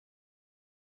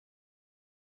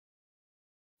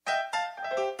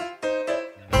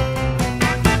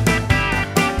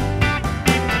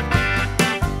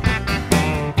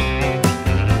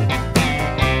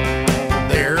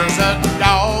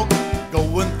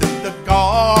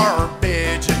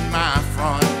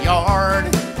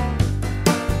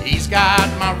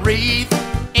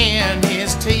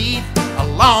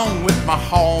with my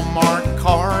Hallmark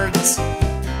cards.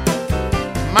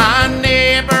 My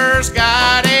neighbor's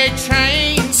got a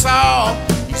chainsaw.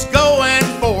 He's going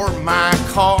for my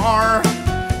car.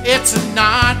 It's a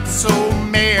not so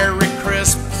Merry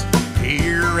Christmas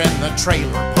here in the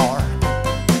trailer park.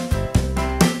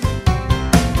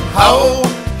 Ho,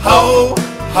 ho,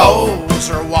 hoes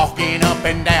are walking up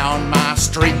and down my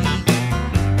street.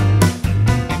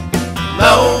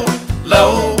 Low,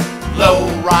 low,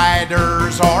 low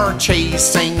riders are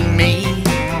chasing me.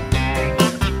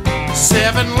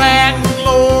 7 Latin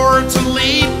lords are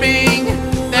leaping.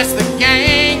 That's the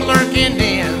gang lurking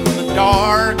in the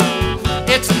dark.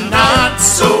 It's not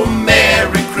so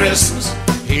Merry Christmas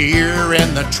here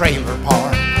in the trailer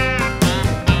park.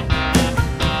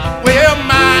 Well,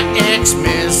 my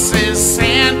ex-Mrs.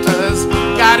 Santa's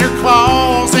got her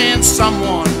claws in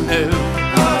someone new.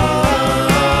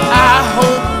 I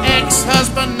hope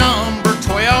ex-husband number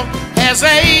 12 has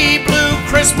a blue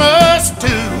Christmas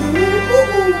too.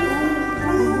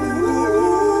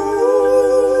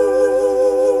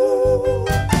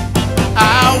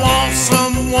 I want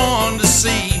someone to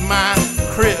see my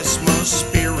Christmas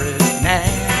spirit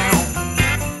now,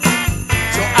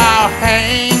 so I'll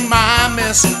hang my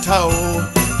mistletoe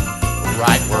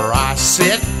right where I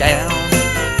sit down.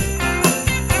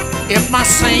 If my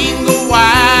single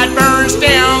wide burns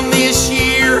down this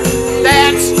year,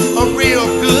 that's a real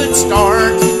good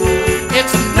start.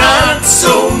 It's not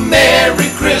so Merry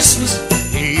Christmas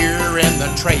here in the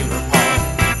trailer park.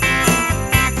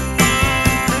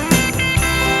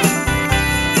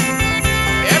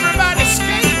 Everybody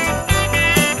skate!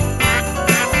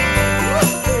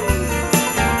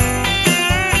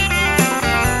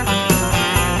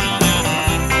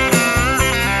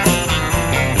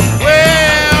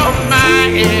 Well,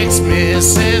 my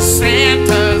ex-Mrs.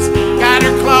 Santa's got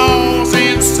her claws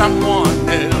in someone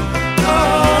new.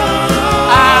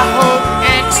 I hope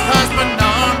ex-husband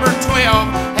number 12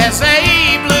 has a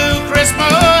blue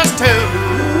Christmas too.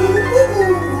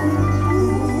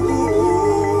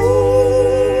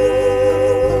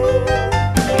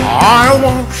 I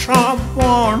want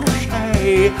someone to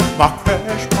say my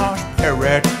Christmas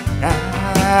spirit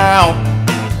now,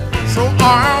 so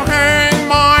I'll hang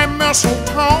my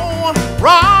mistletoe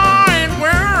right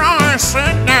where I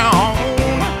sit down.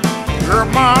 If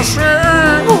my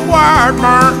single wide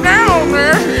burn down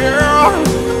this year,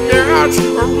 yeah, it's a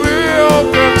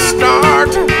real good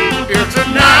start. It's a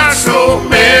nice